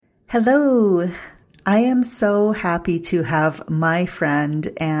Hello. I am so happy to have my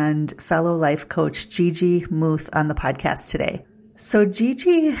friend and fellow life coach, Gigi Muth, on the podcast today. So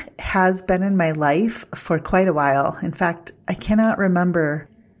Gigi has been in my life for quite a while. In fact, I cannot remember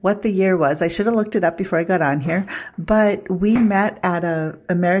what the year was. I should have looked it up before I got on here, but we met at a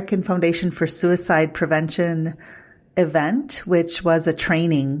American Foundation for Suicide Prevention event, which was a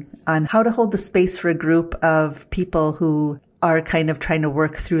training on how to hold the space for a group of people who are kind of trying to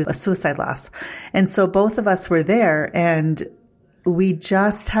work through a suicide loss. And so both of us were there and we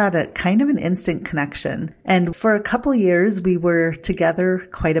just had a kind of an instant connection. And for a couple years, we were together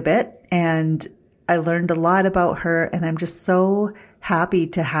quite a bit and I learned a lot about her. And I'm just so happy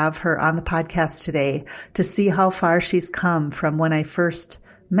to have her on the podcast today to see how far she's come from when I first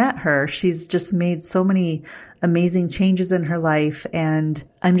met her. She's just made so many amazing changes in her life. And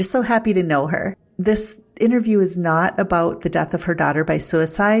I'm just so happy to know her. This interview is not about the death of her daughter by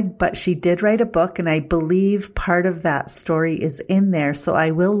suicide, but she did write a book and I believe part of that story is in there. So I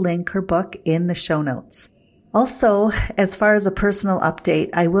will link her book in the show notes. Also, as far as a personal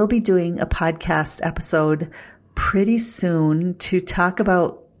update, I will be doing a podcast episode pretty soon to talk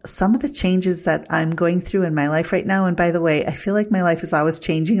about some of the changes that I'm going through in my life right now. And by the way, I feel like my life is always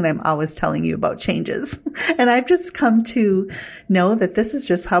changing and I'm always telling you about changes. And I've just come to know that this is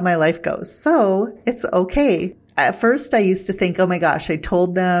just how my life goes. So it's okay. At first I used to think, oh my gosh, I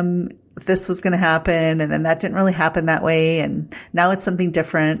told them this was going to happen. And then that didn't really happen that way. And now it's something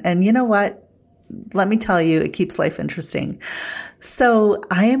different. And you know what? Let me tell you, it keeps life interesting. So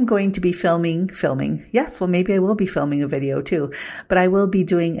I am going to be filming. Yes, well, maybe I will be filming a video too, but I will be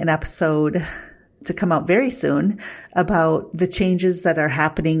doing an episode to come out very soon about the changes that are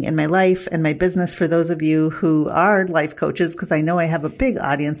happening in my life and my business for those of you who are life coaches, because I know I have a big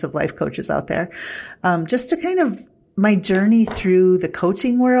audience of life coaches out there. Just to kind of my journey through the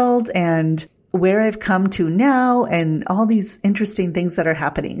coaching world and where I've come to now and all these interesting things that are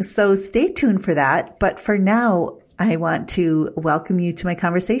happening. So stay tuned for that. But for now, I want to welcome you to my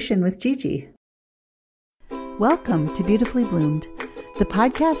conversation with Gigi. Welcome to Beautifully Bloomed, the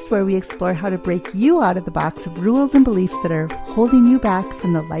podcast where we explore how to break you out of the box of rules and beliefs that are holding you back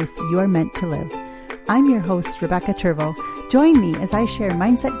from the life you are meant to live. I'm your host, Rebecca Turvo. Join me as I share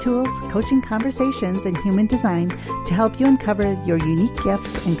mindset tools, coaching conversations, and human design to help you uncover your unique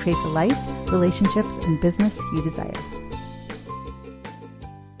gifts and create the life, relationships, and business you desire.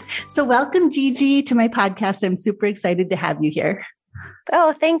 So welcome, Gigi, to my podcast. I'm super excited to have you here.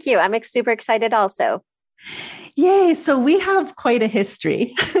 Oh, thank you. I'm super excited also. Yay. So we have quite a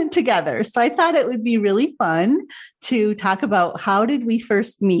history together. So I thought it would be really fun to talk about how did we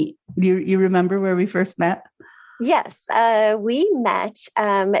first meet? You remember where we first met? Yes, we met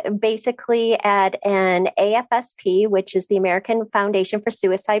basically at an AFSP, which is the American Foundation for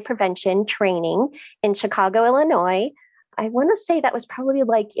Suicide Prevention training in Chicago, Illinois. I want to say that was probably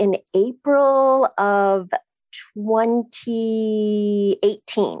like in April of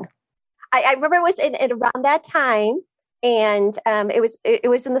 2018. I remember it was around that time, and it was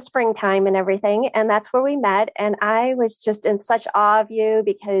in the springtime and everything, and that's where we met. And I was just in such awe of you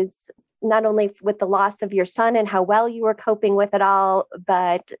because not only with the loss of your son and how well you were coping with it all,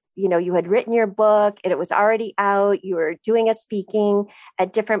 but you had written your book and it was already out. You were doing a speaking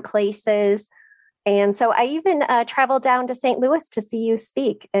at different places. And so I even traveled down to St. Louis to see you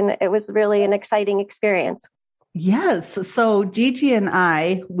speak. And it was really an exciting experience. Yes. So Gigi and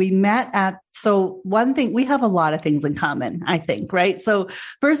I, we met so one thing, we have a lot of things in common, I think, right? So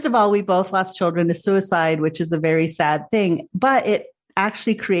first of all, we both lost children to suicide, which is a very sad thing, but it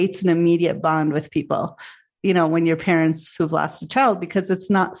actually creates an immediate bond with people, when your parents who've lost a child, because it's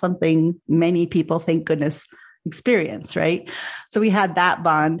not something many people, thank goodness, experience, right? So we had that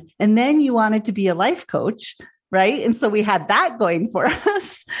bond. And then you wanted to be a life coach, right? And so we had that going for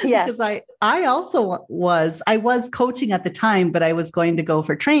us. Yes. Because I also was coaching at the time, but I was going to go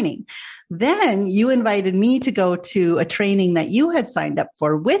for training. Then you invited me to go to a training that you had signed up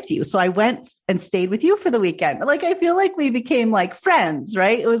for with you. So I went and stayed with you for the weekend. Like, I feel like we became like friends,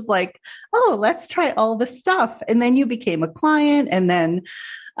 right? It was like, oh, let's try all this stuff. And then you became a client. And then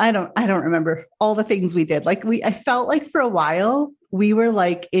I don't remember all the things we did. Like I felt like for a while we were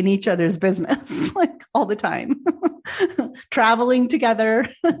like in each other's business, like all the time, traveling together,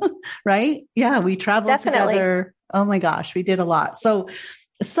 right? Yeah, we traveled together. Oh my gosh, we did a lot. So,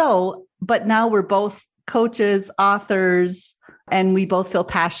 but now we're both coaches, authors, and we both feel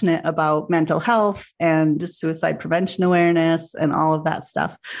passionate about mental health and suicide prevention awareness and all of that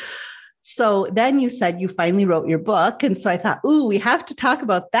stuff. So then you said you finally wrote your book. And so I thought, ooh, we have to talk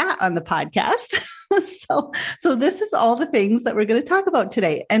about that on the podcast. So this is all the things that we're going to talk about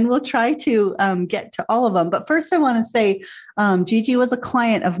today, and we'll try to get to all of them. But first, I want to say, Gigi was a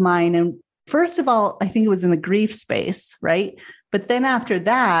client of mine. And first of all, I think it was in the grief space, right? But then after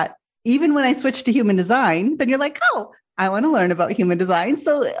that, even when I switched to human design, then you're like, oh, I want to learn about human design.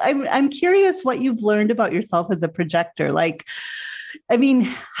 So I'm curious what you've learned about yourself as a projector. Like, I mean,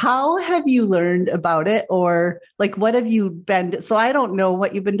 how have you learned about it? Or like, what have you been? So I don't know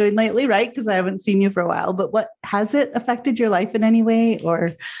what you've been doing lately, right? Because I haven't seen you for a while, but what has it affected your life in any way?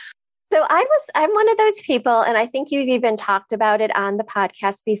 Or So I'm one of those people, and I think you've even talked about it on the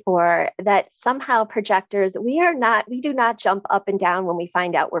podcast before, that somehow projectors, we do not jump up and down when we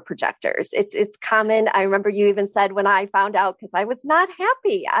find out we're projectors. It's common. I remember you even said when I found out, because I was not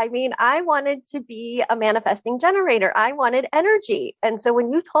happy. I mean, I wanted to be a manifesting generator. I wanted energy. And so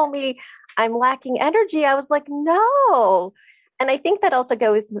when you told me I'm lacking energy, I was like, no. And I think that also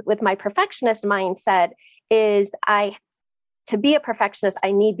goes with my perfectionist mindset is to be a perfectionist,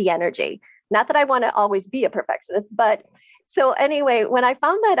 I need the energy. Not that I want to always be a perfectionist, but so anyway, when I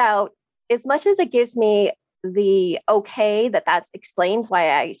found that out, as much as it gives me the okay that explains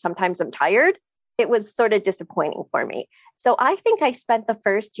why I sometimes am tired, it was sort of disappointing for me. So I think I spent the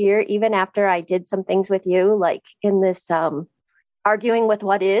first year, even after I did some things with you, like in this arguing with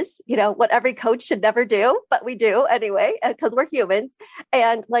what is, what every coach should never do, but we do anyway, because we're humans.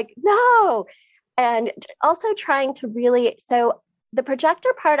 And like, no. And also trying to really, so the projector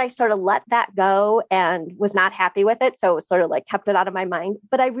part, I sort of let that go and was not happy with it. So it was sort of like kept it out of my mind.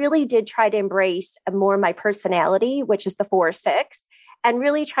 But I really did try to embrace more my personality, which is the 4-6, and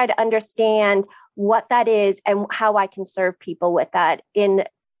really try to understand what that is and how I can serve people with that in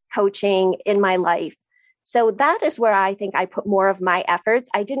coaching, in my life. So that is where I think I put more of my efforts.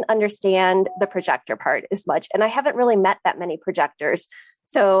 I didn't understand the projector part as much, and I haven't really met that many projectors.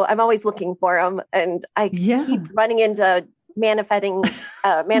 So I'm always looking for them, and I keep running into manifesting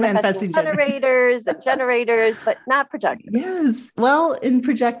generators and generators, but not projectors. Yes. Well, and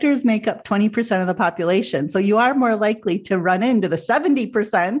projectors make up 20% of the population. So you are more likely to run into the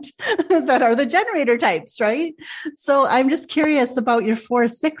 70% that are the generator types, right? So I'm just curious about your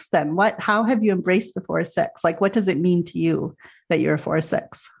 4-6 then. How have you embraced the 4-6? Like, what does it mean to you that you're a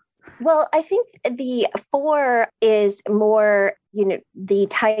 4-6? Well, I think the 4 is more, the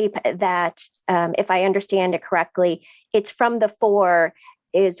type that, if I understand it correctly, it's from the 4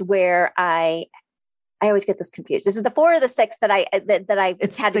 is where I always get this confused. This is the 4 or the 6 that I had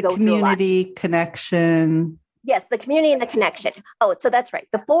to go through a lot. Community connection. Yes, the community and the connection. Oh, so that's right.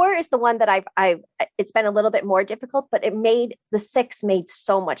 The 4 is the one that it's been a little bit more difficult, but the 6 made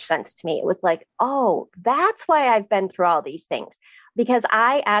so much sense to me. It was like, oh, that's why I've been through all these things. Because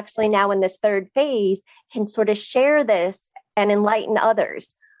I actually now in this third phase can sort of share this and enlighten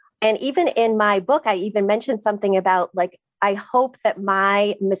others. And even in my book, I even mentioned something about like, I hope that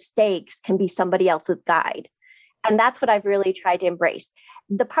my mistakes can be somebody else's guide. And that's what I've really tried to embrace.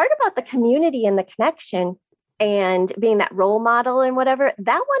 The part about the community and the connection and being that role model and whatever,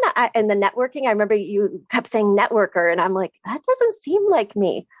 that one and the networking, I remember you kept saying networker, and I'm like, that doesn't seem like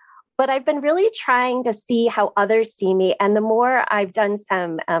me. But I've been really trying to see how others see me. And the more I've done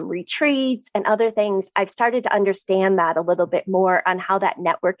some retreats and other things, I've started to understand that a little bit more on how that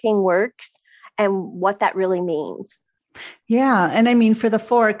networking works and what that really means. Yeah. And I mean, for the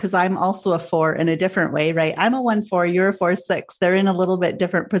 4, because I'm also a 4 in a different way, right? I'm a 1-4, you're a 4-6. They're in a little bit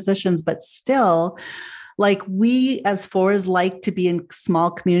different positions, but still, like we as 4s like to be in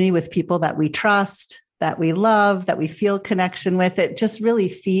small community with people that we trust, that we love, that we feel connection with. It just really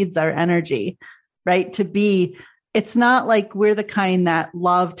feeds our energy, right? It's not like we're the kind that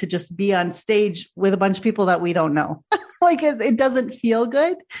love to just be on stage with a bunch of people that we don't know. Like it doesn't feel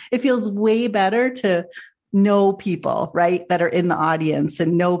good. It feels way better to know people, right? That are in the audience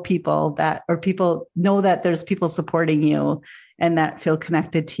and know people know that there's people supporting you and that feel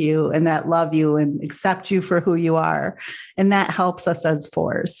connected to you and that love you and accept you for who you are. And that helps us as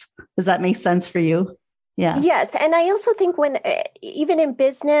 4s. Does that make sense for you? Yeah. Yes. And I also think even in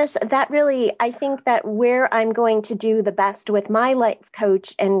business, that really, I think that where I'm going to do the best with my life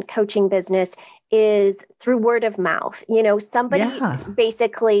coach and coaching business is through word of mouth, somebody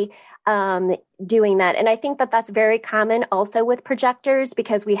basically doing that. And I think that that's very common also with projectors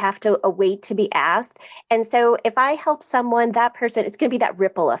because we have to wait to be asked. And so if I help someone, that person, it's going to be that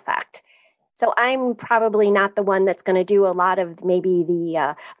ripple effect. So I'm probably not the one that's going to do a lot of maybe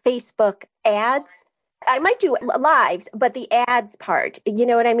the Facebook ads. I might do lives, but the ads part, you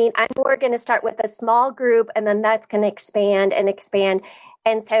know what I mean? I'm more going to start with a small group and then that's going to expand and expand.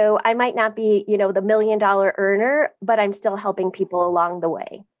 And so I might not be, the $1 million earner, but I'm still helping people along the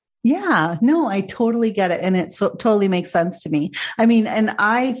way. Yeah, no, I totally get it. And it totally makes sense to me. I mean, and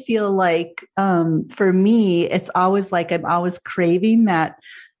I feel like, for me, it's always like, I'm always craving that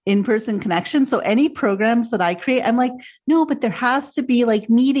in-person connection. So any programs that I create, I'm like, no, but there has to be like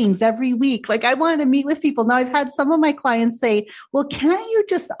meetings every week. Like I want to meet with people. Now I've had some of my clients say, well, can't you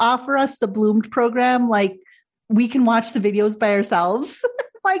just offer us the Bloomed program? Like we can watch the videos by ourselves.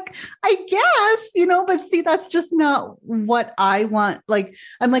 Like, I guess, but see, that's just not what I want. Like,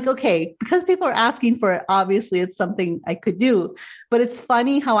 I'm like, okay, because people are asking for it, obviously it's something I could do, but it's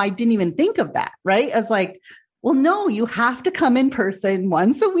funny how I didn't even think of that. Right. I was like, well, no, you have to come in person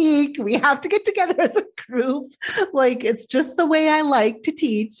once a week. We have to get together as a group. Like, it's just the way I like to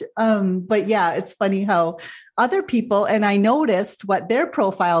teach. But yeah, it's funny how other people, and I noticed what their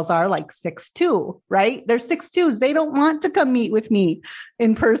profiles are like 6'2", right? They're 6'2s. They don't want to come meet with me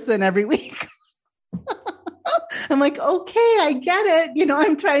in person every week. I'm like, okay, I get it.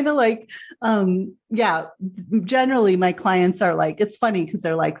 I'm trying to like, generally my clients are like, it's funny because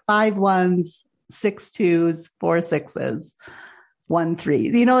they're like 5'1s, 6'2s, 4'6s,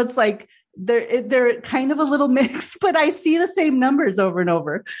 1'3. It's like they're kind of a little mixed, but I see the same numbers over and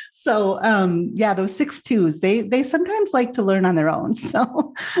over. So those 6'2s, they sometimes like to learn on their own.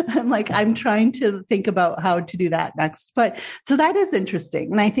 So I'm trying to think about how to do that next. But so that is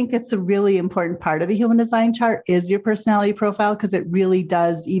interesting. And I think it's a really important part of the human design chart is your personality profile, because it really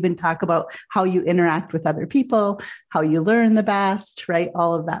does even talk about how you interact with other people, how you learn the best, right?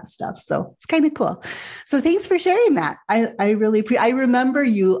 All of that stuff. So it's kind of cool. So thanks for sharing that. I really I remember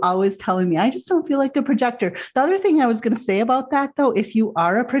you always telling me, I just don't feel like a projector. The other thing I was going to say about that though, if you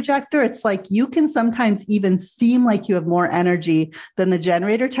are a projector, it's like you can sometimes even seem like you have more energy than the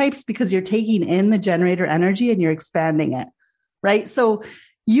generator types because you're taking in the generator energy and you're expanding it, right? So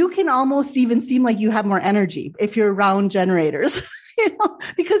you can almost even seem like you have more energy if you're around generators.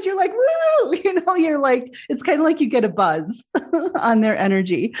 Because you're like, woo, you're like, it's kind of like you get a buzz on their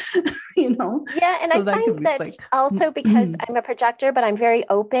energy, Yeah. And so I find that also because I'm a projector, but I'm very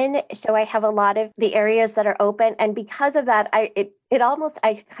open. So I have a lot of the areas that are open. And because of that, I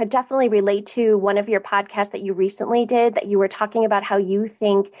could definitely relate to one of your podcasts that you recently did, that you were talking about how you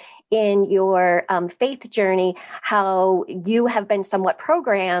think in your faith journey, how you have been somewhat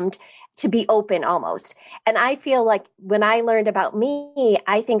programmed to be open almost. And I feel like when I learned about me,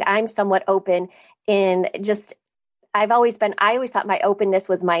 I think I'm somewhat open in just, I always thought my openness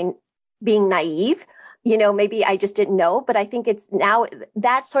was my being naive. Maybe I just didn't know, but I think it's now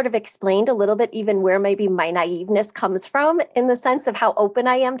that sort of explained a little bit even where maybe my naiveness comes from, in the sense of how open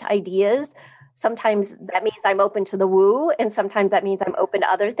I am to ideas. Sometimes that means I'm open to the woo, and sometimes that means I'm open to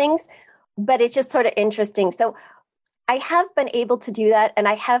other things, but it's just sort of interesting. So I have been able to do that. And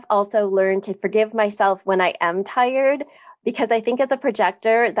I have also learned to forgive myself when I am tired, because I think as a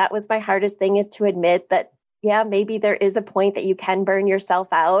projector, that was my hardest thing, is to admit that, yeah, maybe there is a point that you can burn yourself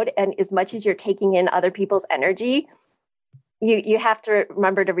out. And as much as you're taking in other people's energy, you have to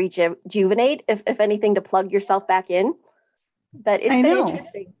remember to rejuvenate, if anything, to plug yourself back in. But it's been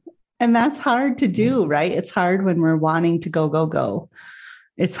interesting. And that's hard to do, right? It's hard when we're wanting to go.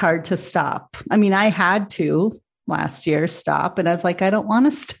 It's hard to stop. I mean, I had to last year stop, and I was like, I don't want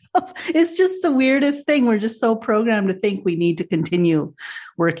to stop. It's just the weirdest thing. We're just so programmed to think we need to continue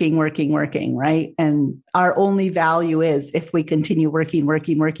working, right? And our only value is if we continue working,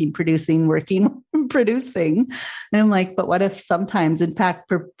 producing. And I'm like, but what if sometimes, in fact,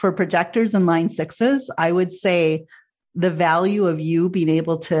 for projectors and line sixes, I would say the value of you being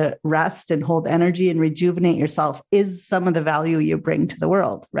able to rest and hold energy and rejuvenate yourself is some of the value you bring to the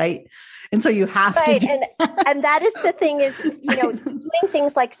world, right? And so you have to do and that is the thing is, doing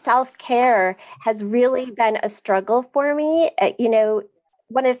things like self-care has really been a struggle for me.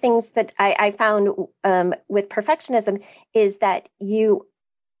 One of the things that I found with perfectionism is that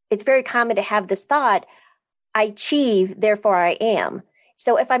it's very common to have this thought, I achieve, therefore I am.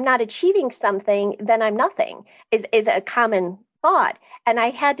 So if I'm not achieving something, then I'm nothing, is a common thought. And I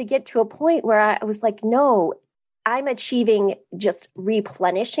had to get to a point where I was like, no, I'm achieving just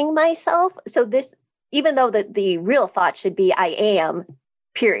replenishing myself. So this, even though the real thought should be, I am,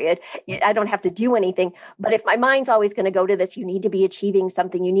 period. I don't have to do anything. But if my mind's always going to go to this, you need to be achieving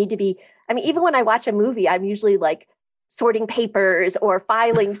something. You need to be, even when I watch a movie, I'm usually like sorting papers or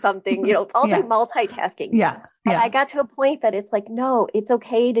filing something, multitasking. Yeah. And I got to a point that it's like, no, it's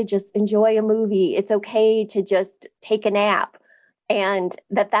okay to just enjoy a movie. It's okay to just take a nap. And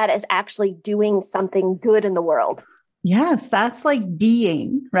that is actually doing something good in the world. Yes, that's like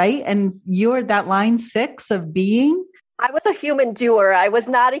being, right? And you're that line 6 of being. I was a human doer. I was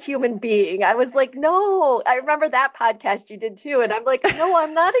not a human being. I was like, no, I remember that podcast you did too. And I'm like, no,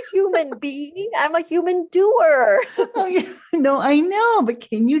 I'm not a human being. I'm a human doer. Oh, yeah. No, I know, but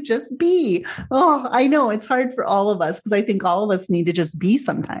can you just be? Oh, I know it's hard for all of us because I think all of us need to just be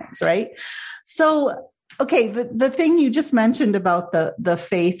sometimes, right? So, okay, the thing you just mentioned about the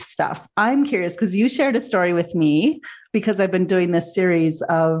faith stuff, I'm curious because you shared a story with me because I've been doing this series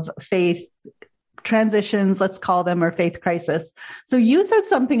of faith transitions, let's call them, or faith crisis. So you said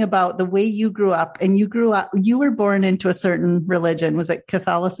something about the way you grew up, and you were born into a certain religion. Was it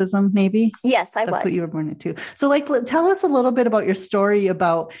Catholicism, maybe? Yes, I was. That's what you were born into. So tell us a little bit about your story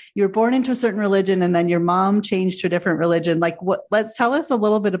about you were born into a certain religion and then your mom changed to a different religion. Let's tell us a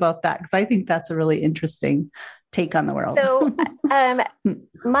little bit about that. Cause I think that's a really interesting take on the world. So,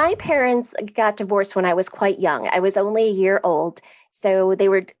 my parents got divorced when I was quite young. I was only a year old. So they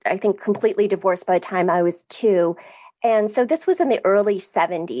were, I think, completely divorced by the time I was 2. And so this was in the early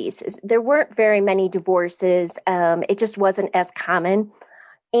 70s. There weren't very many divorces. It just wasn't as common.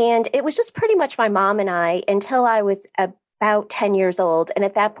 And it was just pretty much my mom and I until I was about 10 years old. And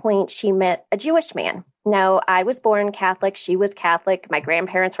at that point, she met a Jewish man. Now, I was born Catholic. She was Catholic. My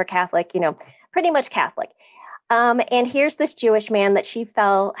grandparents were Catholic, pretty much Catholic. And here's this Jewish man that she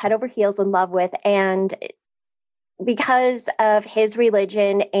fell head over heels in love with. And because of his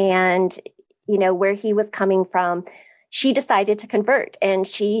religion and, where he was coming from, she decided to convert, and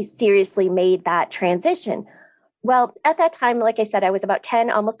she seriously made that transition. Well, at that time, like I said, I was about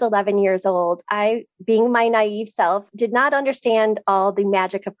 10, almost 11 years old. I, being my naive self, did not understand all the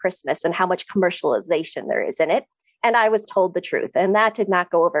magic of Christmas and how much commercialization there is in it. And I was told the truth, and that did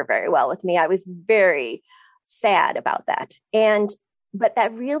not go over very well with me. I was very sad about that. But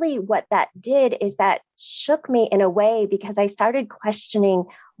that really, what that did is that shook me in a way, because I started questioning,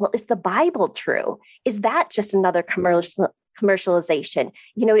 well, is the Bible true? Is that just another commercialization?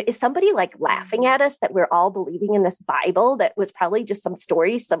 Is somebody laughing at us that we're all believing in this Bible that was probably just some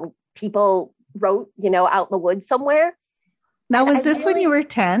stories some people wrote, out in the woods somewhere? Now, was this when you were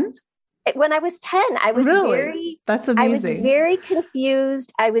 10? When I was 10, I was That's amazing. I was very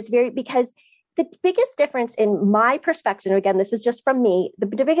confused. Because the biggest difference in my perspective, again, this is just from me, the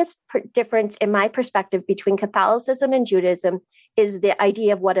biggest difference in my perspective between Catholicism and Judaism is the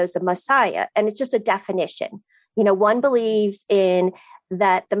idea of what is a Messiah. And it's just a definition. One believes in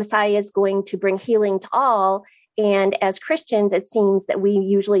that the Messiah is going to bring healing to all. And as Christians, it seems that we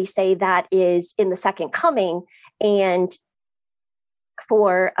usually say that is in the second coming. And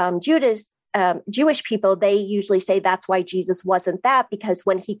for Jewish people, they usually say that's why Jesus wasn't that, because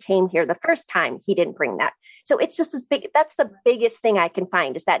when he came here the first time, he didn't bring that. So it's just that's the biggest thing I can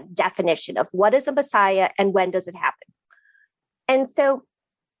find, is that definition of what is a Messiah and when does it happen. And so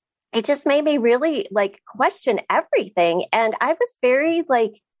it just made me really question everything. And I was very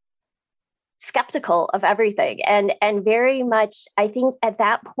skeptical of everything. And very much, I think at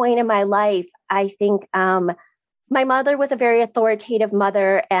that point in my life, my mother was a very authoritative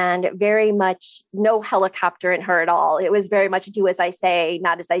mother, and very much no helicopter in her at all. It was very much do as I say,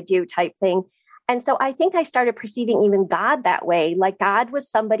 not as I do type thing. And so I think I started perceiving even God that way. Like God was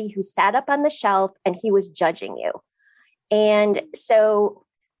somebody who sat up on the shelf and he was judging you. And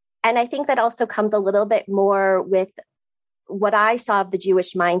I think that also comes a little bit more with what I saw of the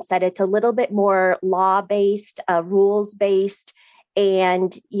Jewish mindset. It's a little bit more law-based, rules-based.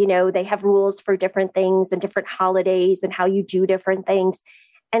 And, they have rules for different things and different holidays and how you do different things.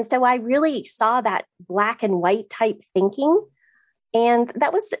 And so I really saw that black and white type thinking. And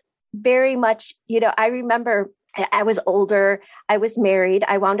that was very much, I remember I was older, I was married,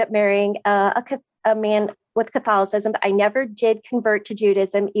 I wound up marrying a man with Catholicism. I never did convert to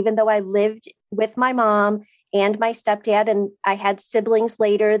Judaism, even though I lived with my mom and my stepdad, and I had siblings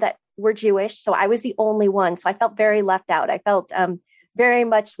later that were Jewish. So I was the only one. So I felt very left out. I felt very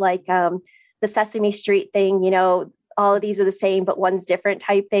much like the Sesame Street thing, all of these are the same, but one's different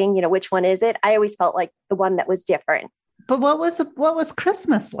type thing. Which one is it? I always felt like the one that was different. But what was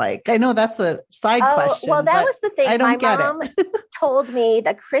Christmas like? I know that's a side question. Well, that was the thing. My mom told me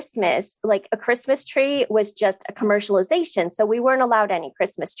that Christmas, like a Christmas tree, was just a commercialization. So we weren't allowed any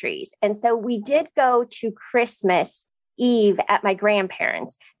Christmas trees. And so we did go to Christmas Eve at my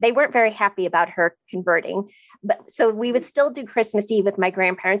grandparents'. They weren't very happy about her converting, but so we would still do Christmas Eve with my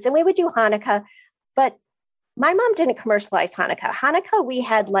grandparents, and we would do Hanukkah. But my mom didn't commercialize Hanukkah. Hanukkah, we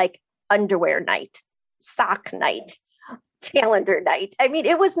had underwear night, sock night, calendar night. I mean,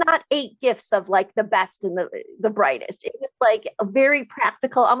 it was not 8 gifts of the best and the brightest. It was a very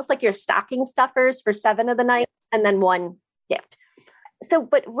practical, almost like your stocking stuffers for 7 of the nights and then 1 gift.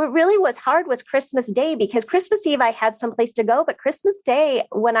 but what really was hard was Christmas Day, because Christmas Eve, I had someplace to go, but Christmas Day,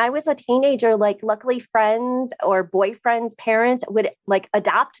 when I was a teenager, like luckily friends or boyfriends' parents would like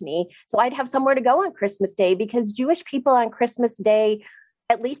adopt me. So I'd have somewhere to go on Christmas Day, because Jewish people on Christmas Day,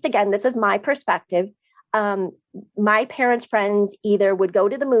 at least again, this is my perspective. My parents' friends either would go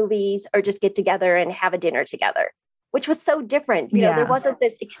to the movies or just get together and have a dinner together, which was so different. You know, there wasn't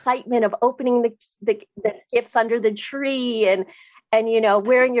this excitement of opening the gifts under the tree and, you know,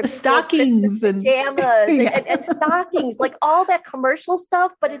 wearing your stockings and pajamas and stockings, like all that commercial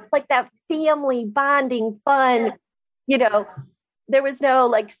stuff. But it's like that family bonding fun, you know, there was no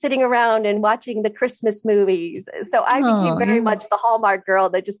like sitting around and watching the Christmas movies. So I became very much the Hallmark girl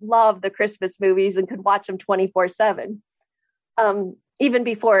that just loved the Christmas movies and could watch them 24/7. Even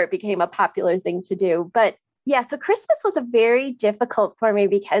before it became a popular thing to do. But yeah, so Christmas was a very difficult for me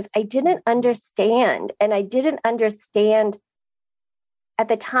because I didn't understand. And I didn't understand at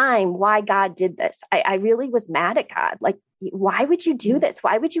the time why God did this. I really was mad at God. Like, why would you do this?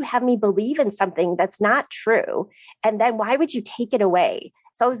 Why would you have me believe in something that's not true? And then why would you take it away?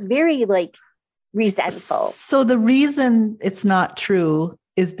 So I was very like resentful. So the reason it's not true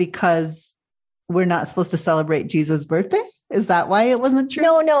is because we're not supposed to celebrate Jesus' birthday? Is that why it wasn't true?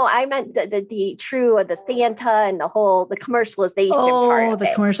 No, I meant the true, the Santa and the commercialization part of the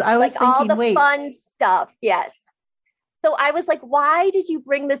it. commercial. I was like thinking, all the fun stuff. Yes. So I was like, why did you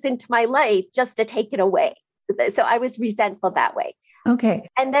bring this into my life just to take it away? So I was resentful that way. Okay.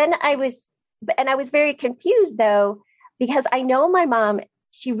 And then I was very confused though, because I know my mom,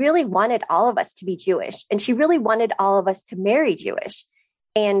 she really wanted all of us to be Jewish, and she really wanted all of us to marry Jewish.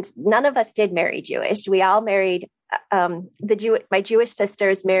 And none of us did marry Jewish. We all married, my Jewish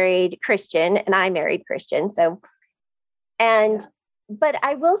sisters married Christian, and I married Christian. But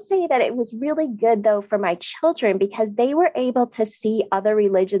I will say that it was really good though for my children, because they were able to see other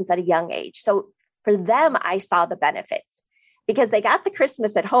religions at a young age. So for them, I saw the benefits, because they got the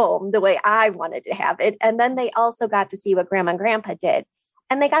Christmas at home the way I wanted to have it. And then they also got to see what Grandma and Grandpa did.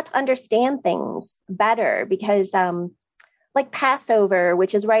 And they got to understand things better, because like Passover,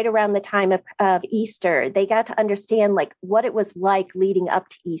 which is right around the time of Easter, they got to understand like what it was like leading up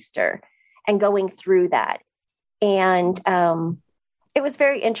to Easter and going through that. And it was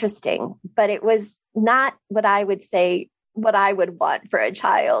very interesting, but it was not what I would say, what I would want for a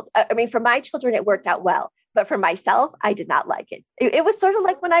child. I mean, for my children, it worked out well, but for myself, I did not like it. It was sort of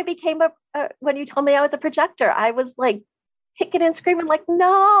like when I became when you told me I was a projector, I was like kicking and screaming like,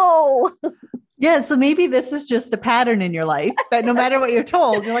 no. Yeah. So maybe this is just a pattern in your life that no matter what you're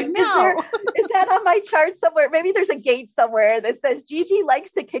told, you're like, no. Is that on my chart somewhere? Maybe there's a gate somewhere that says Gigi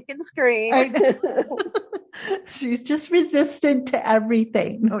likes to kick and scream. She's just resistant to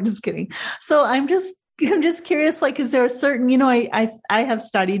everything. No, I'm just kidding. So I'm just curious, like, is there a certain, you know, I have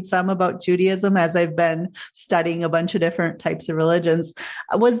studied some about Judaism as I've been studying a bunch of different types of religions.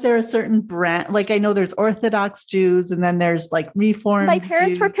 Was there a certain brand? Like, I know there's Orthodox Jews, and then there's like Reformed. My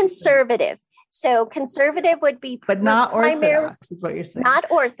parents were conservative. So conservative would be, but not Orthodox is what you're saying.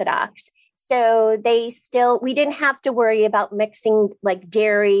 Not Orthodox. So we didn't have to worry about mixing like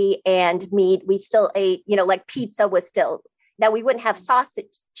dairy and meat. We still ate, you know, like pizza was still, now we wouldn't have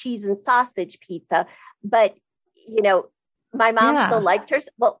cheese and sausage pizza, but you know, my mom still liked hers.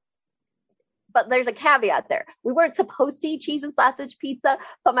 Well, but there's a caveat there. We weren't supposed to eat cheese and sausage pizza,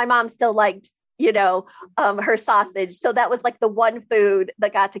 but my mom still liked, you know, her sausage. So that was like the one food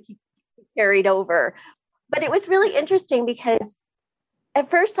that got to keep carried over. But it was really interesting because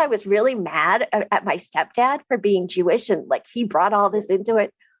at first I was really mad at my stepdad for being Jewish, and like he brought all this into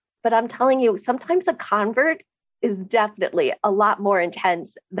it. But I'm telling you, sometimes a convert is definitely a lot more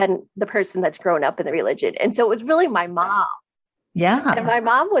intense than the person that's grown up in the religion. And so it was really my mom. Yeah. And my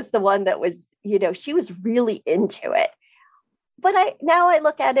mom was the one that was, you know, she was really into it. But now I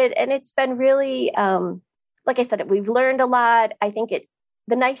look at it and it's been really, like I said, we've learned a lot. I think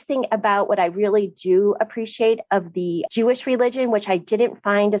the nice thing about what I really do appreciate of the Jewish religion, which I didn't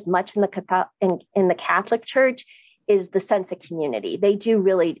find as much in the Catholic Church, is the sense of community. They do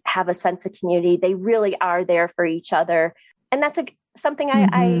really have a sense of community. They really are there for each other. And that's something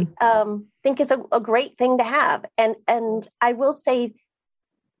I think is a great thing to have. And I will say,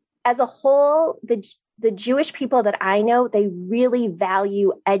 as a whole, the Jewish people that I know, they really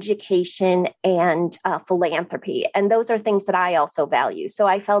value education and philanthropy. And those are things that I also value. So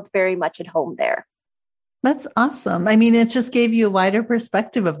I felt very much at home there. That's awesome. I mean, it just gave you a wider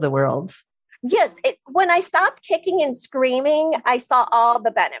perspective of the world. Yes. When I stopped kicking and screaming, I saw all the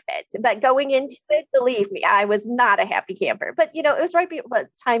benefits. But going into it, believe me, I was not a happy camper. But, you know, it was right by the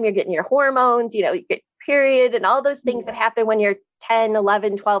time you're getting your hormones, you know, you get period and all those things that happen when you're 10,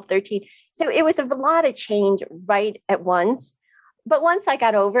 11, 12, 13. So it was a lot of change right at once. But once I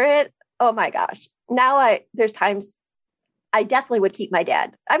got over it, oh my gosh, now there's times I definitely would keep my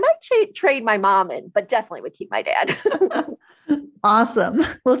dad. I might trade my mom in, but definitely would keep my dad. Awesome.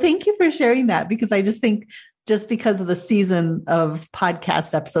 Well, thank you for sharing that, because I just think just because of the season of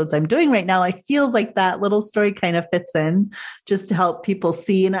podcast episodes I'm doing right now, I feels like that little story kind of fits in just to help people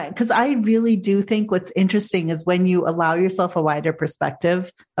see. And because I really do think what's interesting is when you allow yourself a wider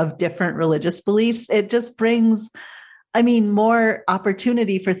perspective of different religious beliefs, it just brings, more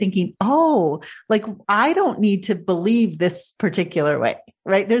opportunity for thinking, oh, like I don't need to believe this particular way,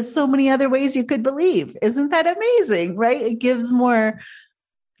 right? There's so many other ways you could believe. Isn't that amazing, right? It gives more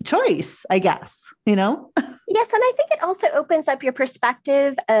choice, I guess, Yes. And I think it also opens up your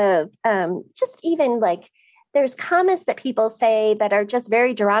perspective of just even like there's comments that people say that are just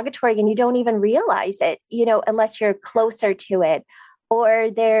very derogatory and you don't even realize it, unless you're closer to it. Or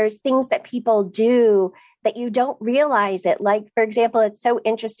there's things that people do that you don't realize it. Like, for example, it's so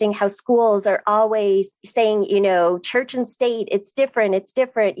interesting how schools are always saying, church and state, it's different,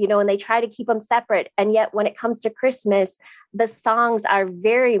 and they try to keep them separate. And yet when it comes to Christmas, the songs are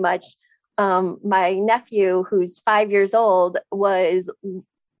very much, my nephew, who's 5 years old, was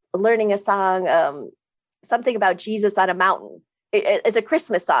learning a song, something about Jesus on a mountain. It's a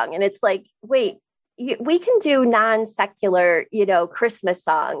Christmas song. And it's like, wait, we can do non-secular, Christmas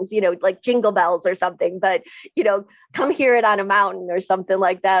songs, like Jingle Bells or something, but, Come Hear It on a Mountain or something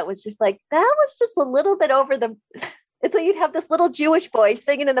like that was just like, that was just a little bit over the, and so you'd have this little Jewish boy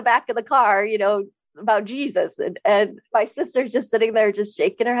singing in the back of the car, about Jesus. And my sister's just sitting there, just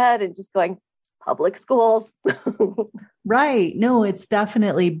shaking her head and just going, public schools. Right. No, it's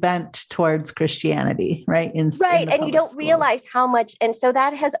definitely bent towards Christianity, right? Right. And you don't realize how much. And so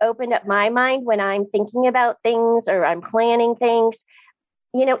that has opened up my mind when I'm thinking about things or I'm planning things.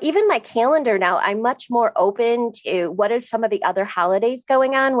 Even my calendar now, I'm much more open to what are some of the other holidays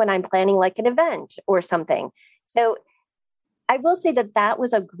going on when I'm planning like an event or something. So I will say that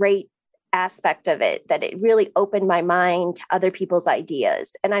was a great aspect of it, that it really opened my mind to other people's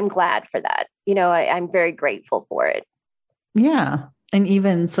ideas. And I'm glad for that. I'm very grateful for it. Yeah. And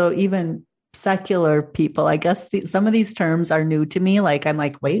even secular people, I guess some of these terms are new to me. Like, I'm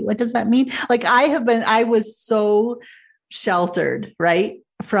like, wait, what does that mean? Like I was so sheltered, right,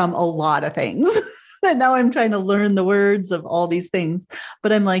 from a lot of things. And now I'm trying to learn the words of all these things.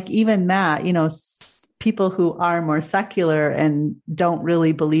 But I'm like, even that, people who are more secular and don't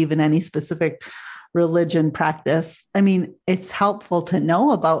really believe in any specific religion practice. It's helpful to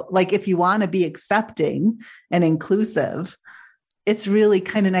know about, like, if you want to be accepting and inclusive, it's really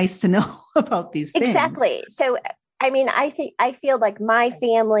kind of nice to know about these things. Exactly. So, I feel like my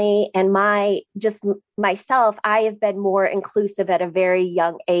family and myself, I have been more inclusive at a very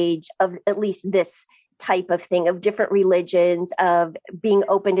young age of at least this type of thing, of different religions, of being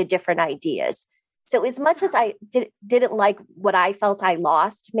open to different ideas. So as much as I didn't like what I felt I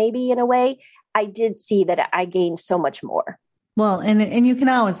lost, maybe in a way, I did see that I gained so much more. Well, and you can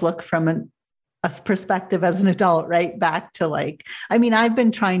always look from a perspective as an adult, right? Back to I've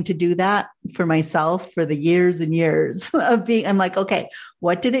been trying to do that for myself for the years and years of being, I'm like, okay,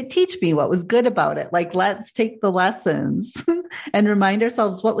 what did it teach me? What was good about it? Like, let's take the lessons and remind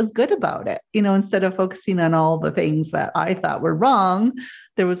ourselves what was good about it, instead of focusing on all the things that I thought were wrong.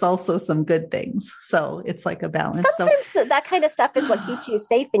 There was also some good things. So it's like a balance. Sometimes that kind of stuff is what keeps you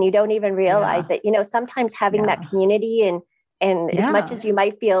safe and you don't even realize it. Sometimes having that community and as much as you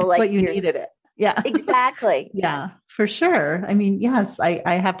might feel it's like what you needed it. Yeah, exactly. Yeah, for sure. Yes,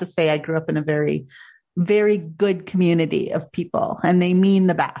 I have to say I grew up in a very, very good community of people, and they mean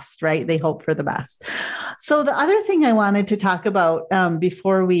the best, right? They hope for the best. So the other thing I wanted to talk about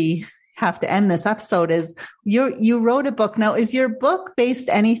before we have to end this episode is you wrote a book. Now, is your book based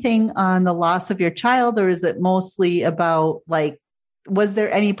anything on the loss of your child, or is it mostly about was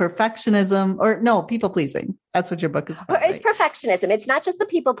there any perfectionism or no, people pleasing? That's what your book is about. It's perfectionism. It's not just the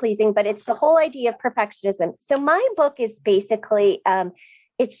people pleasing, but it's the whole idea of perfectionism. So my book is basically,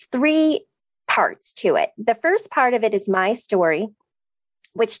 it's 3 parts to it. The first part of it is my story,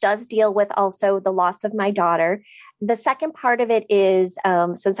 which does deal with also the loss of my daughter. The second part of it is,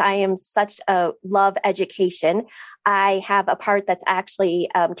 since I am such a love education, I have a part that's actually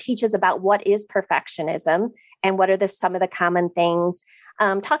teaches about what is perfectionism and what are some of the common things.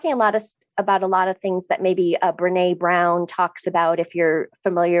 Talking about a lot of things that maybe Brene Brown talks about, if you're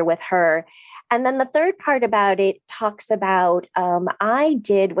familiar with her. And then the third part about it talks about, I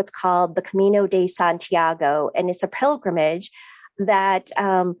did what's called the Camino de Santiago, and it's a pilgrimage that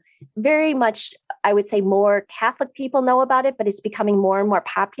very much I would say more Catholic people know about it, but it's becoming more and more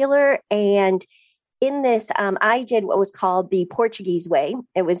popular. And in this, I did what was called the Portuguese way.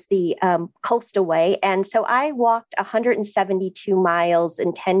 It was the coastal way. And so I walked 172 miles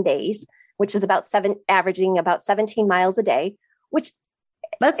in 10 days, which is averaging about 17 miles a day, which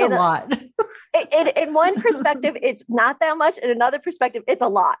that's a lot. In one perspective, it's not that much. In another perspective, it's a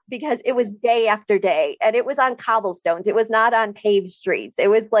lot because it was day after day and it was on cobblestones. It was not on paved streets. It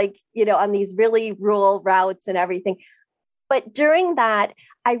was like, on these really rural routes and everything. But during that,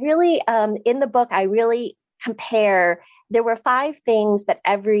 I really, in the book, I really compare, there were 5 things that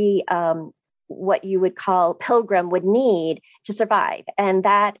every, what you would call pilgrim would need to survive. And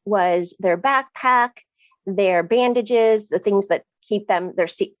that was their backpack, their bandages, the things that keep them, their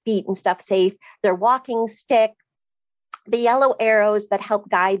feet and stuff safe, their walking stick, the yellow arrows that help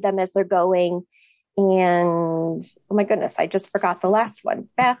guide them as they're going. And oh my goodness, I just forgot the last one.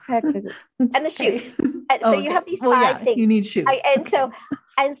 Backpack and the shoes. And so you have these 5 things. You need shoes.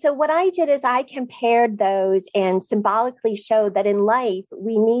 And so what I did is I compared those and symbolically showed that in life,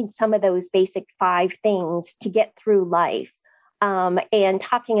 we need some of those basic 5 things to get through life. And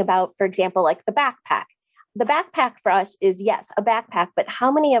talking about, for example, like the backpack. The backpack for us is, yes, a backpack, but how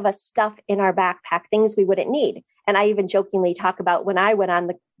many of us stuff in our backpack things we wouldn't need? And I even jokingly talk about when I went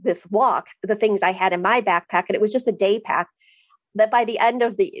on this walk, the things I had in my backpack, and it was just a day pack, that by the end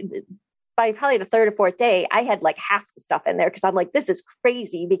of by probably the 3rd or 4th day, I had like half the stuff in there because I'm like, this is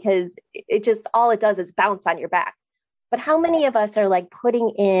crazy because it just, all it does is bounce on your back. But how many of us are like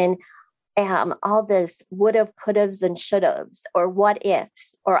putting in all this would have, could haves, and should haves, or what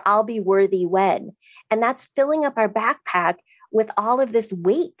ifs, or I'll be worthy when. And that's filling up our backpack with all of this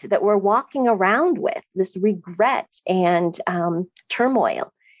weight that we're walking around with, this regret and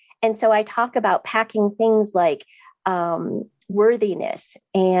turmoil. And so I talk about packing things like worthiness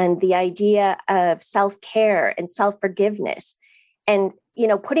and the idea of self-care and self-forgiveness and,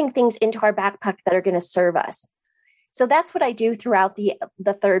 putting things into our backpack that are going to serve us. So that's what I do throughout the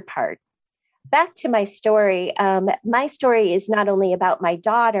 3rd part. Back to my story. My story is not only about my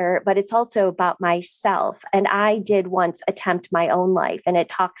daughter, but it's also about myself. And I did once attempt my own life, and it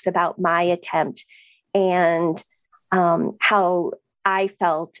talks about my attempt and how I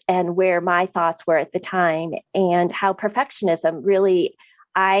felt and where my thoughts were at the time, and how perfectionism really,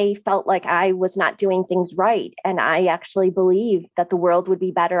 I felt like I was not doing things right. And I actually believed that the world would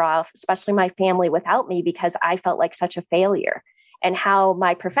be better off, especially my family, without me, because I felt like such a failure. And how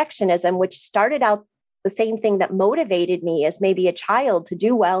my perfectionism, which started out the same thing that motivated me as maybe a child to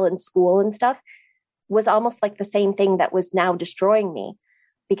do well in school and stuff, was almost like the same thing that was now destroying me,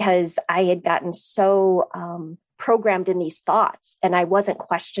 because I had gotten so programmed in these thoughts and I wasn't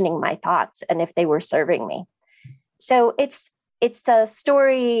questioning my thoughts and if they were serving me. So it's a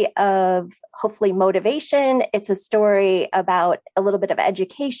story of hopefully motivation. It's a story about a little bit of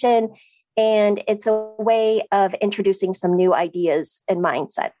education. And it's a way of introducing some new ideas and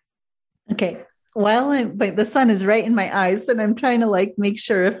mindset. Okay. But the sun is right in my eyes and I'm trying to make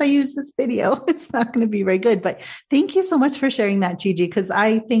sure if I use this video, it's not going to be very good. But thank you so much for sharing that, Gigi, because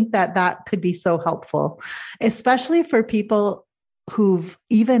I think that could be so helpful, especially for people who've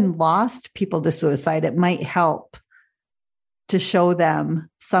even lost people to suicide. It might help to show them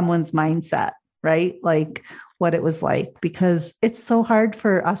someone's mindset, right? Like what it was like, because it's so hard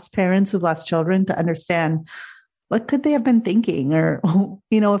for us parents who've lost children to understand what could they have been thinking, or,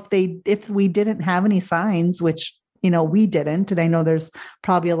 if we didn't have any signs, which, we didn't. And I know there's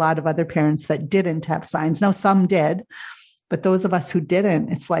probably a lot of other parents that didn't have signs. Now some did, but those of us who didn't,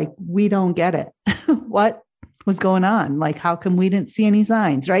 it's like, we don't get it. What was going on? Like, how come we didn't see any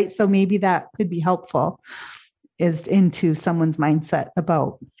signs? Right. So maybe that could be helpful, is into someone's mindset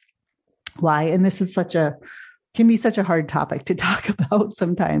about why. And this is can be such a hard topic to talk about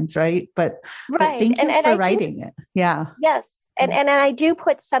sometimes, right? But thank you for writing it. Yeah. Yes. And I do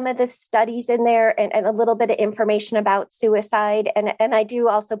put some of the studies in there and a little bit of information about suicide. And I do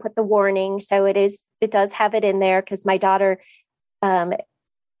also put the warning. So it does have it in there because my daughter,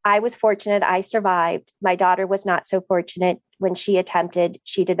 I was fortunate. I survived. My daughter was not so fortunate. When she attempted,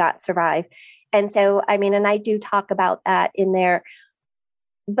 she did not survive. And so, and I do talk about that in there.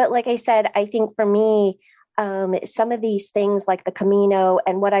 But like I said, I think for me, some of these things like the Camino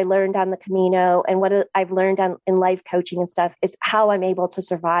and what I learned on the Camino and what I've learned in life coaching and stuff is how I'm able to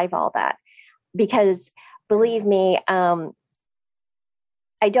survive all that. Because believe me, I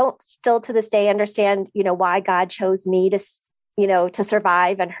don't still to this day understand, why God chose me to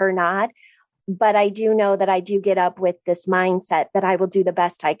survive and her not. But I do know that I do get up with this mindset that I will do the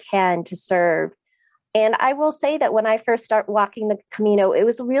best I can to serve And I will say that when I first started walking the Camino, it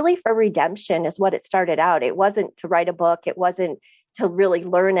was really for redemption is what it started out. It wasn't to write a book. It wasn't to really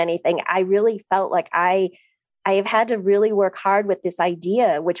learn anything. I really felt like I have had to really work hard with this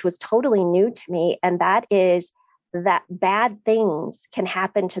idea, which was totally new to me. And that is that bad things can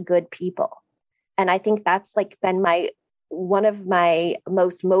happen to good people. And I think that's like been one of my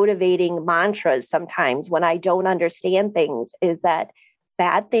most motivating mantras sometimes when I don't understand things is that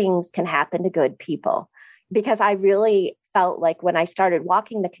bad things can happen to good people. Because I really felt like when I started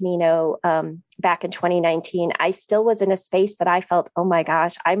walking the Camino back in 2019, I still was in a space that I felt, oh my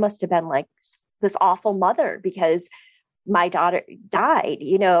gosh, I must have been like this awful mother because my daughter died,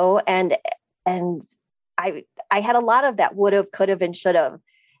 and I had a lot of that would have, could have, and should have.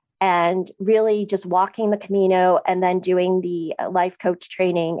 And really just walking the Camino and then doing the life coach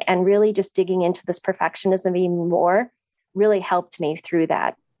training and really just digging into this perfectionism even more really helped me through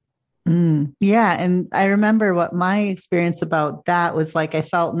that. Yeah. And I remember what my experience about that was like. I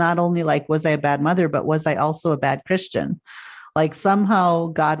felt not only like, was I a bad mother, but was I also a bad Christian? Like somehow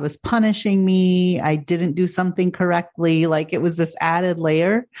God was punishing me. I didn't do something correctly. Like it was this added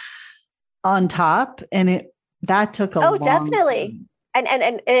layer on top. And that took a long definitely. time.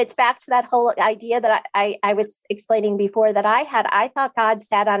 And it's back to that whole idea that I was explaining before that I thought God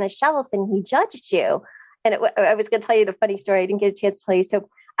sat on a shelf and he judged you. And I was going to tell you the funny story. I didn't get a chance to tell you. So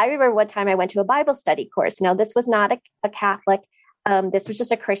I remember one time I went to a Bible study course. Now, this was not a Catholic. This was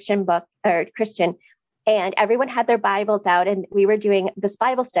just a Christian book or Christian. And everyone had their Bibles out and we were doing this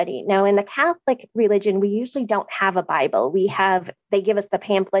Bible study. Now, in the Catholic religion, we usually don't have a Bible. They give us the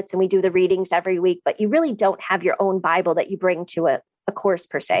pamphlets and we do the readings every week, but you really don't have your own Bible that you bring to a course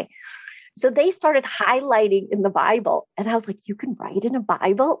per se. So they started highlighting in the Bible. And I was like, you can write in a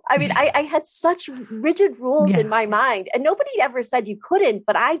Bible? I mean, I had such rigid rules in my mind. And nobody ever said you couldn't,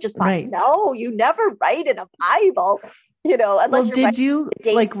 but I just thought, no, you never write in a Bible, unless did you,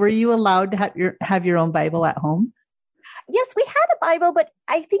 like, were you allowed to have your own Bible at home? Yes, we had a Bible, but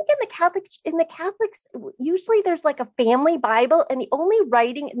I think in the Catholics, usually there's like a family Bible and the only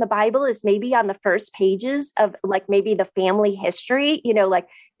writing in the Bible is maybe on the first pages of like maybe the family history, like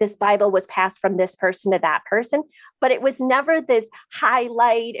this Bible was passed from this person to that person, but it was never this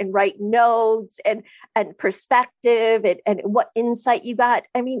highlight and write notes and perspective and what insight you got.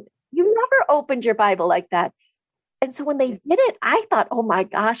 I mean, you never opened your Bible like that. And so when they did it, I thought, oh my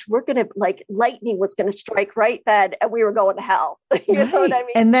gosh, we're going to lightning was going to strike right then and we were going to hell. You know what I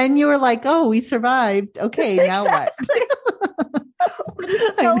mean? And then you were like, oh, we survived. Okay, now what? But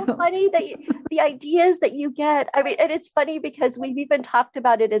it's so funny that the ideas that you get, I mean, and it's funny because we've even talked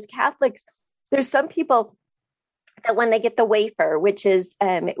about it as Catholics. There's some people that when they get the wafer, which is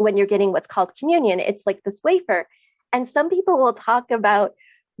when you're getting what's called communion, it's like this wafer. And some people will talk about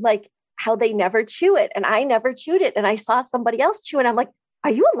like, how they never chew it. And I never chewed it. And I saw somebody else chew it. I'm like, are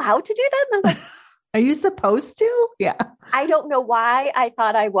you allowed to do that? And I'm like, are you supposed to? Yeah. I don't know why I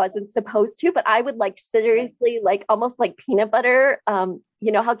thought I wasn't supposed to, but I would like seriously, like almost like peanut butter.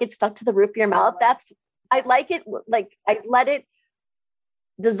 You know how it gets stuck to the roof of your mouth? I like it. Like I let it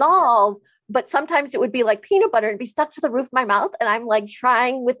dissolve, but sometimes it would be like peanut butter and be stuck to the roof of my mouth. And I'm like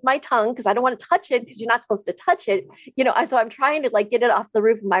trying with my tongue because I don't want to touch it because you're not supposed to touch it. So I'm trying to like get it off the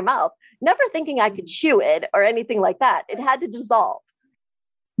roof of my mouth, never thinking I could chew it or anything like that. It had to dissolve.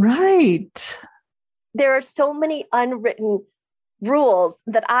 Right. There are so many unwritten rules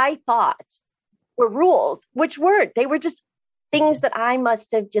that I thought were rules, which weren't. They were just things that I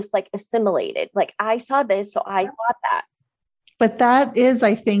must have just like assimilated. Like I saw this, so I thought that. But that is,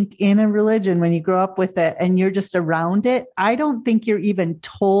 I think, in a religion, when you grow up with it and you're just around it, I don't think you're even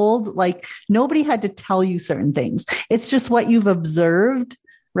told, like nobody had to tell you certain things. It's just what you've observed,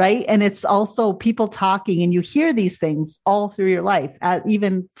 right? And it's also people talking and you hear these things all through your life,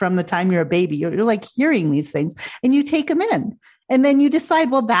 even from the time you're a baby, you're like hearing these things and you take them in. And then you decide,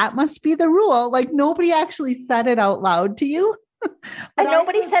 well, that must be the rule. Like nobody actually said it out loud to you. And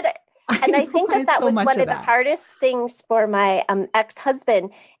nobody said it. And I think that so was one of the hardest things for my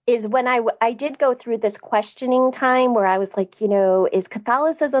ex-husband is when I did go through this questioning time where I was like, is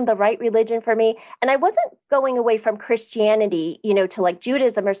Catholicism the right religion for me? And I wasn't going away from Christianity, to like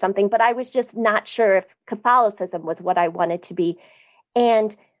Judaism or something, but I was just not sure if Catholicism was what I wanted to be.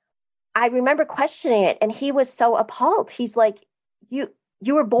 And I remember questioning it and he was so appalled. He's like,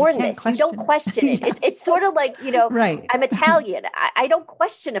 you were born this. You don't question it. Yeah. It's sort of like, right. I'm Italian. I don't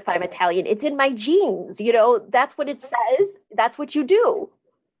question if I'm Italian. It's in my genes. That's what it says. That's what you do.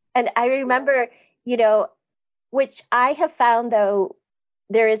 And I remember, which I have found, though,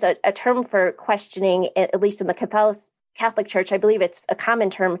 there is a term for questioning, at least in the Catholic Church, I believe it's a common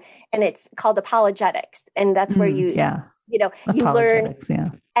term, and it's called apologetics. And that's where you learn. Yeah.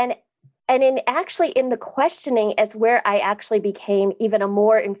 And in the questioning is where I actually became even a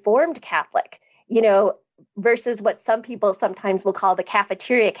more informed Catholic, versus what some people sometimes will call the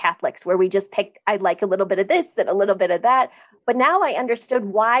cafeteria Catholics, where we just picked, I like a little bit of this and a little bit of that. But now I understood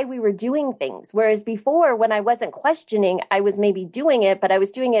why we were doing things. Whereas before, when I wasn't questioning, I was maybe doing it, but I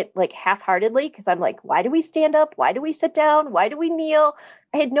was doing it like half-heartedly, because I'm like, why do we stand up? Why do we sit down? Why do we kneel?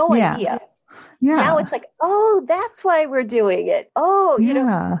 I had no idea. Yeah. Now it's like, oh, that's why we're doing it. Oh,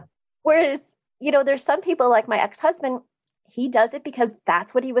 whereas, there's some people like my ex-husband, he does it because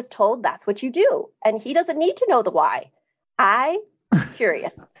that's what he was told. That's what you do. And he doesn't need to know the why.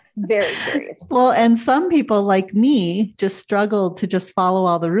 Curious. Very curious. Well, and some people like me just struggled to just follow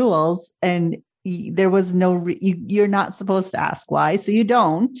all the rules, and there was you're not supposed to ask why, so you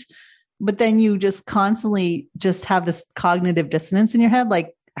don't. But then you just constantly just have this cognitive dissonance in your head.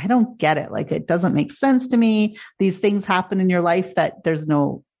 Like, I don't get it. Like, it doesn't make sense to me. These things happen in your life that there's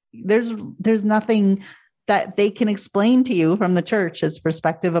nothing that they can explain to you from the church's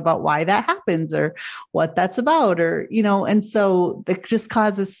perspective about why that happens or what that's about, or, and so it just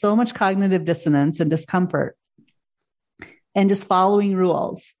causes so much cognitive dissonance and discomfort and just following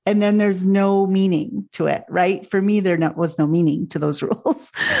rules. And then there's no meaning to it, right? For me, was no meaning to those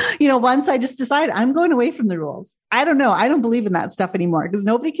rules. Once I just decided I'm going away from the rules. I don't know. I don't believe in that stuff anymore, because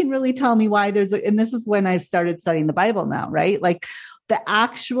nobody can really tell me why and this is when I've started studying the Bible now, right? Like, the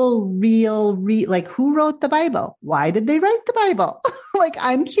actual like, who wrote the Bible? Why did they write the Bible? Like,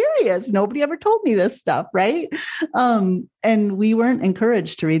 I'm curious. Nobody ever told me this stuff. Right. And we weren't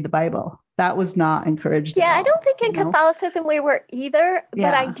encouraged to read the Bible. That was not encouraged. Yeah. I don't think in Catholicism we were either,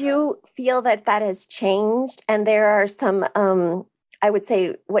 but I do feel that has changed. And there are some, I would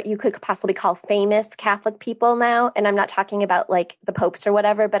say what you could possibly call famous Catholic people now. And I'm not talking about like the popes or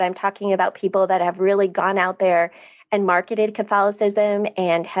whatever, but I'm talking about people that have really gone out there and marketed Catholicism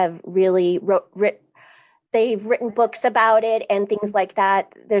and have really they've written books about it and things like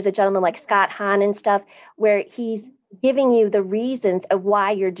that. There's a gentleman like Scott Hahn and stuff, where he's giving you the reasons of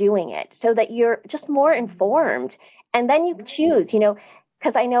why you're doing it so that you're just more informed. And then you choose,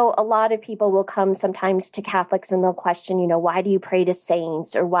 because I know a lot of people will come sometimes to Catholics and they'll question, why do you pray to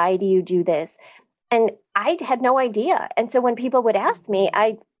saints, or why do you do this? And I had no idea. And so when people would ask me,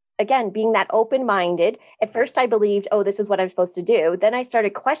 again, being that open-minded, at first I believed, oh, this is what I'm supposed to do. Then I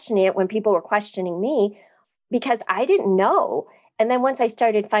started questioning it when people were questioning me, because I didn't know. And then once I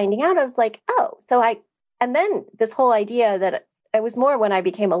started finding out, I was like, oh, and then this whole idea that it was more when I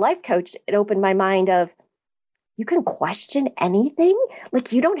became a life coach, it opened my mind of, you can question anything?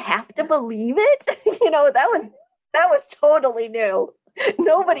 Like, you don't have to believe it? That was totally new.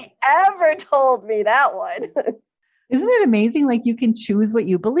 Nobody ever told me that one. Isn't it amazing? Like, you can choose what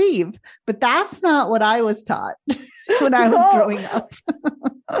you believe, but that's not what I was taught when I was growing up.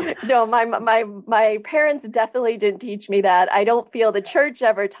 No, my parents definitely didn't teach me that. I don't feel the church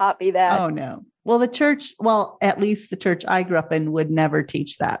ever taught me that. Oh, no. Well, at least the church I grew up in would never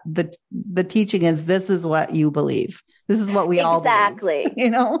teach that. The teaching is, this is what you believe. This is what we all believe. Exactly.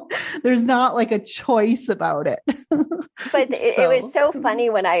 There's not like a choice about it. But it was so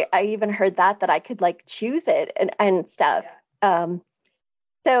funny when I even heard that I could like choose it and stuff.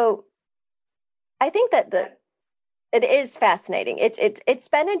 So I think that it is fascinating. It's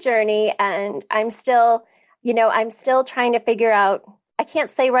been a journey, and I'm still trying to figure out. I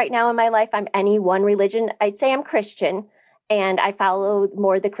can't say right now in my life I'm any one religion. I'd say I'm Christian and I follow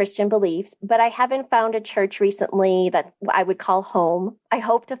more the Christian beliefs, but I haven't found a church recently that I would call home. I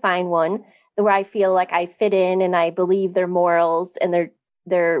hope to find one where I feel like I fit in and I believe their morals and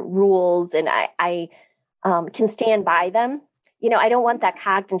their rules, and I can stand by them. I don't want that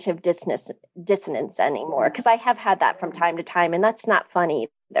cognitive dissonance anymore, because I have had that from time to time, and that's not fun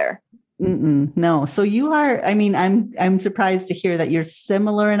either. No. So you are, I'm surprised to hear that you're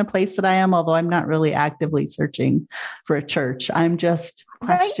similar in a place that I am, although I'm not really actively searching for a church. I'm just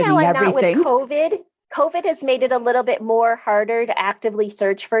questioning right now, everything. Not with COVID. COVID has made it a little bit more harder to actively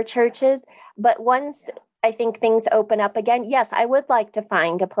search for churches. But once I think things open up again, yes, I would like to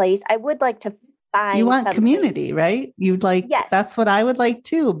find a place. I would like to find. You want community, right? You'd like, yes. That's what I would like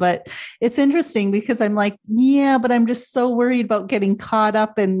too. But it's interesting because I'm like, yeah, but I'm just so worried about getting caught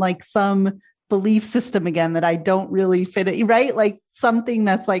up in like some belief system again that I don't really fit it, right? Like something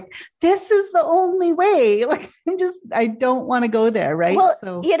that's like, this is the only way. Like, I don't want to go there. Right. Well,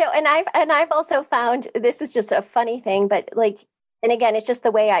 and I've also found, this is just a funny thing, but like, and again, it's just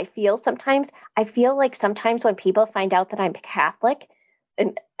the way I feel sometimes. I feel like sometimes when people find out that I'm Catholic,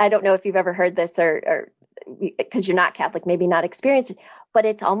 and I don't know if you've ever heard this or because you're not Catholic, maybe not experienced it, but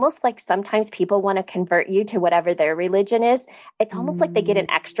it's almost like sometimes people want to convert you to whatever their religion is. It's almost like they get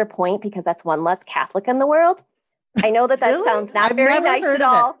an extra point because that's one less Catholic in the world. I know that Really? sounds not I've very never nice heard at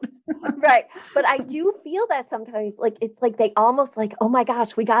of all. Right. But I do feel that sometimes, like, it's like they almost like, oh my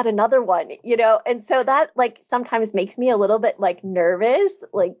gosh, we got another one, you know? And so that like sometimes makes me a little bit like nervous,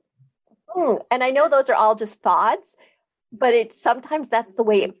 like, and I know those are all just thoughts, but sometimes that's the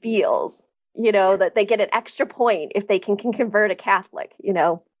way it feels, you know, that they get an extra point if they can convert a Catholic, you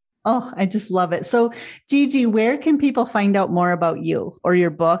know? Oh, I just love it. So Gigi, where can people find out more about you or your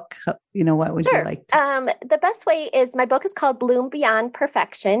book? You know, what would you like to? The best way is my book is called Bloom Beyond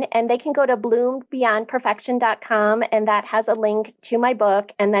Perfection, and they can go to bloombeyondperfection.com, and that has a link to my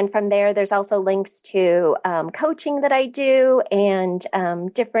book. And then from there, there's also links to coaching that I do and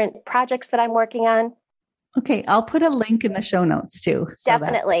different projects that I'm working on. Okay. I'll put a link in the show notes too.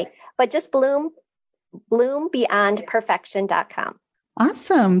 Definitely. But just bloombeyondperfection.com.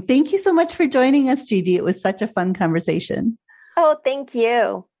 Awesome. Thank you so much for joining us, Gigi. It was such a fun conversation. Oh, thank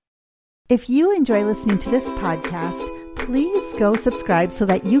you. If you enjoy listening to this podcast, please go subscribe so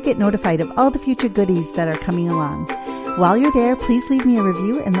that you get notified of all the future goodies that are coming along. While you're there, please leave me a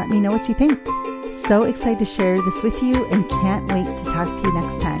review and let me know what you think. So excited to share this with you and can't wait to talk to you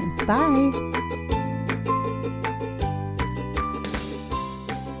next time. Bye.